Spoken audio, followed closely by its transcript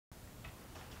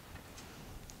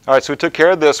All right, so we took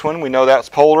care of this one. We know that's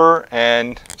polar,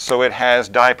 and so it has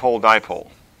dipole-dipole.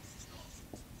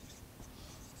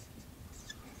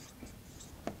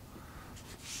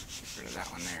 Get rid of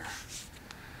that one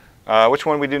there. Which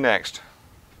one do we do next?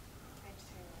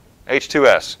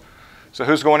 H2S. So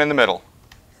who's going in the middle?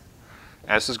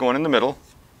 S is going in the middle.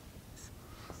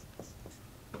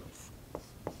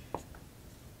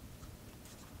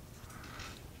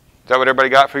 Is that what everybody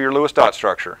got for your Lewis dot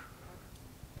structure?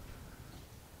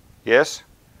 Yes?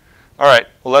 All right,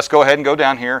 well, let's go ahead and go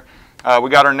down here.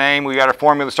 We got our name, we got our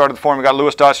formula, the start of the formula, we got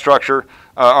Lewis dot structure.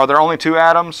 Are there only two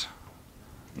atoms?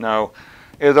 No.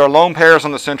 Is there lone pairs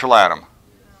on the central atom?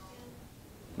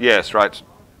 Yes, right.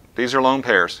 These are lone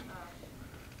pairs.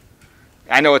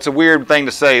 I know it's a weird thing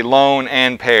to say, lone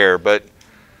and pair, but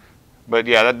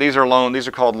yeah, these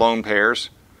are called lone pairs.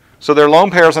 So they're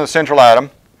lone pairs on the central atom.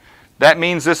 That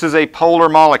means this is a polar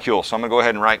molecule. So I'm going to go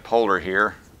ahead and write polar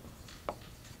here.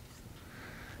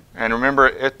 And remember,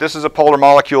 if this is a polar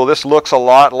molecule, this looks a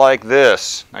lot like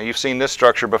this. Now you've seen this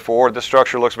structure before. This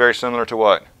structure looks very similar to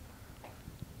what?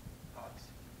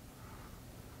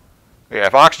 Yeah,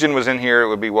 if oxygen was in here, it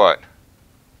would be what?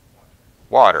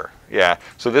 Water. Yeah,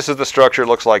 so this is the structure, it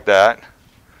looks like that.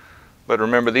 But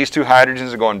remember, these two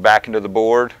hydrogens are going back into the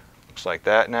board. Looks like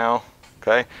that now,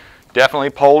 okay? Definitely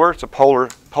polar, it's a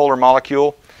polar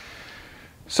molecule.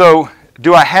 So,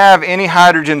 do I have any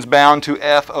hydrogens bound to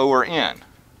F, O, or N?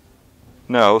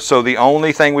 No, so the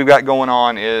only thing we've got going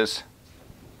on is,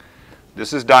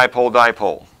 this is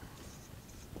dipole-dipole.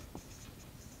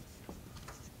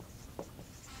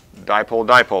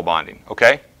 Dipole-dipole bonding,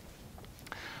 okay?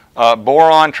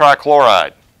 Boron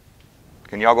trichloride.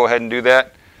 Can y'all go ahead and do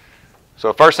that?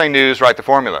 So first thing to do is write the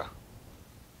formula.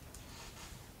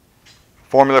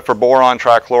 Formula for boron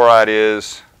trichloride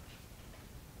is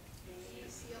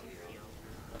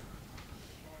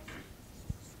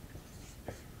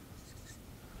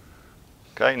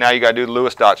okay, now you got to do the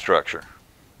Lewis dot structure.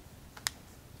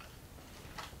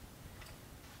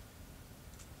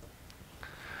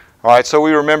 All right, so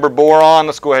we remember boron.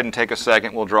 Let's go ahead and take a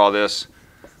second. We'll draw this.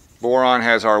 Boron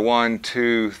has our 1,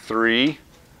 2, 3.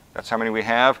 That's how many we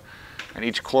have. And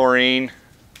each chlorine,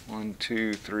 1,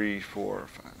 2, 3, 4,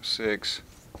 5, 6.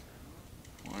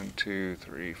 1, 2,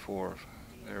 3, 4, 5.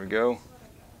 There we go.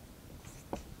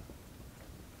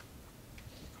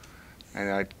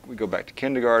 And we go back to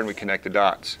kindergarten, we connect the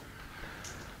dots.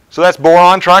 So that's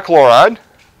boron trichloride.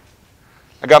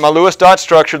 I got my Lewis dot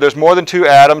structure. There's more than two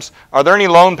atoms. Are there any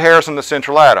lone pairs in the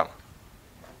central atom?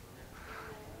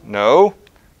 No.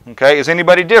 Okay, is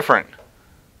anybody different?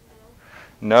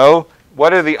 No.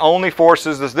 What are the only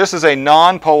forces? This is a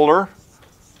nonpolar.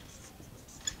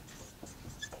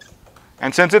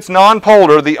 And since it's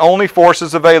nonpolar, the only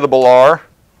forces available are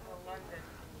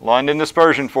London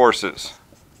dispersion forces.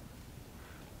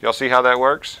 Y'all see how that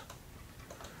works?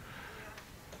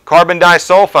 Carbon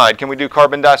disulfide. Can we do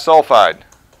carbon disulfide?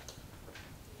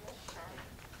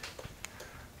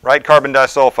 Write carbon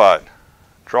disulfide.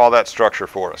 Draw that structure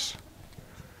for us.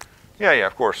 Yeah,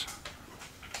 of course.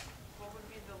 What would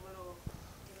be the little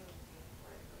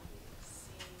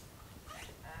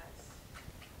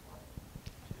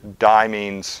CS? Di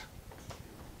means,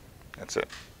 that's it.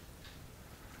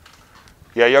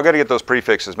 Yeah, y'all got to get those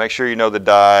prefixes. Make sure you know the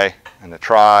di and the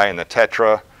tri and the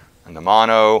tetra and the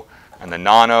mono and the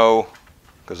nano,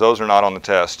 because those are not on the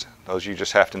test. Those you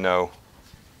just have to know.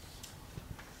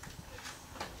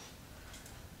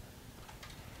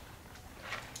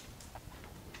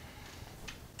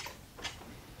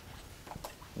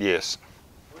 Yes.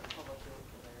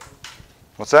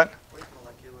 What's that?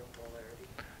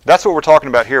 That's what we're talking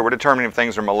about here. We're determining if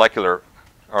things are molecular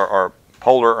or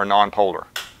polar or non-polar.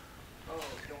 Oh,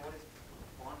 so what is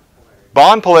bond polarity?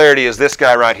 Bond polarity is this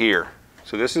guy right here.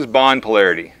 So this is bond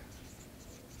polarity.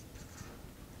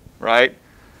 Right?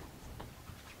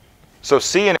 So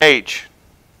C and H,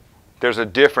 there's a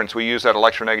difference. We use that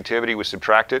electronegativity, we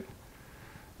subtract it.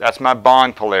 That's my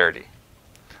bond polarity.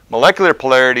 Molecular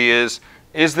polarity is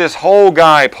this whole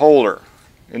guy polar?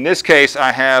 In this case,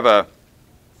 I have an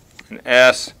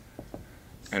S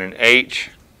and an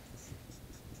H,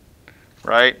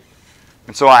 right?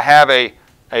 And so I have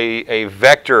a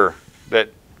vector that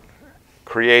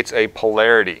creates a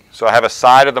polarity. So I have a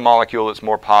side of the molecule that's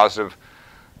more positive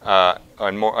and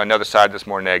another side that's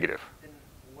more negative. Then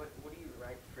what do you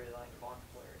write for like bond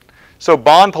polarity? So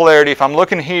bond polarity, if I'm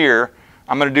looking here,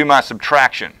 I'm going to do my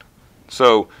subtraction.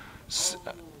 So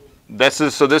this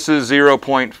is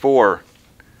 0.4.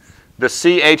 The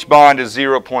CH bond is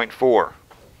 0.4.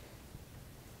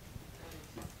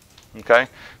 Okay?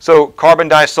 So carbon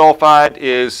disulfide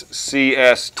is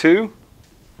CS2.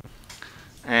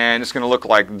 And it's going to look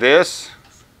like this.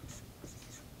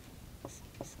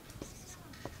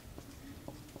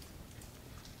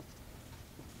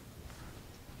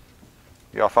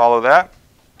 Y'all follow that?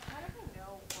 How do we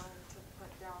know when to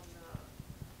put down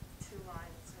the 2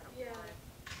 lines at a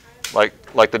time?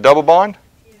 Like the double bond?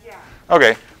 Yeah.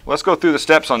 Okay, let's go through the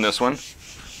steps on this one.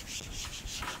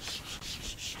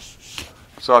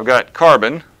 So I've got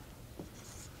carbon,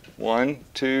 1,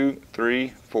 2, 3,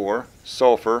 4,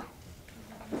 sulfur.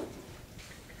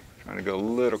 Trying to go a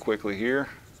little quickly here.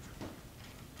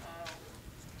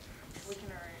 We can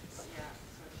already, yeah, switch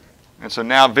it. And so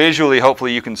now visually,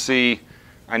 hopefully you can see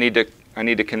I need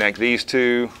to connect these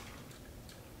two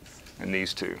and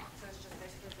these two. So it's just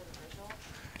basically for the visual?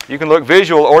 You can look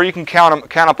visual, or you can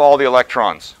count up all the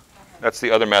electrons. That's the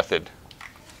other method.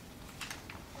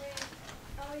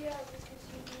 Oh yeah, because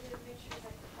you need to make sure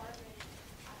that carbon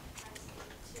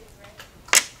has 8 too,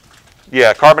 right?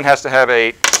 Yeah, carbon has to have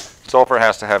 8. Sulfur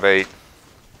has to have 8.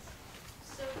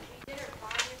 So we did it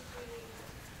wrong if we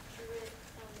drew it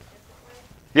a different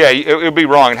way? Yeah, it would be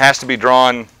wrong. It has to be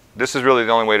drawn. This is really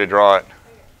the only way to draw it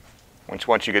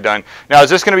once you get done. Now, is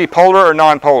this going to be polar or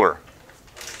non-polar?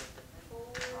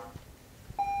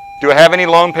 Do I have any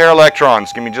lone pair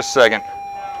electrons? Give me just a second.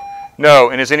 No.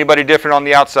 And is anybody different on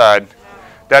the outside? No.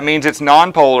 That means it's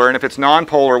non-polar, and if it's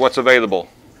non-polar, what's available?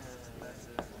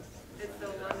 It's the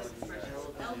London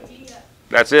special.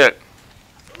 That's it.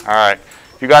 All right.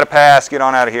 If you got to pass, get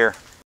on out of here.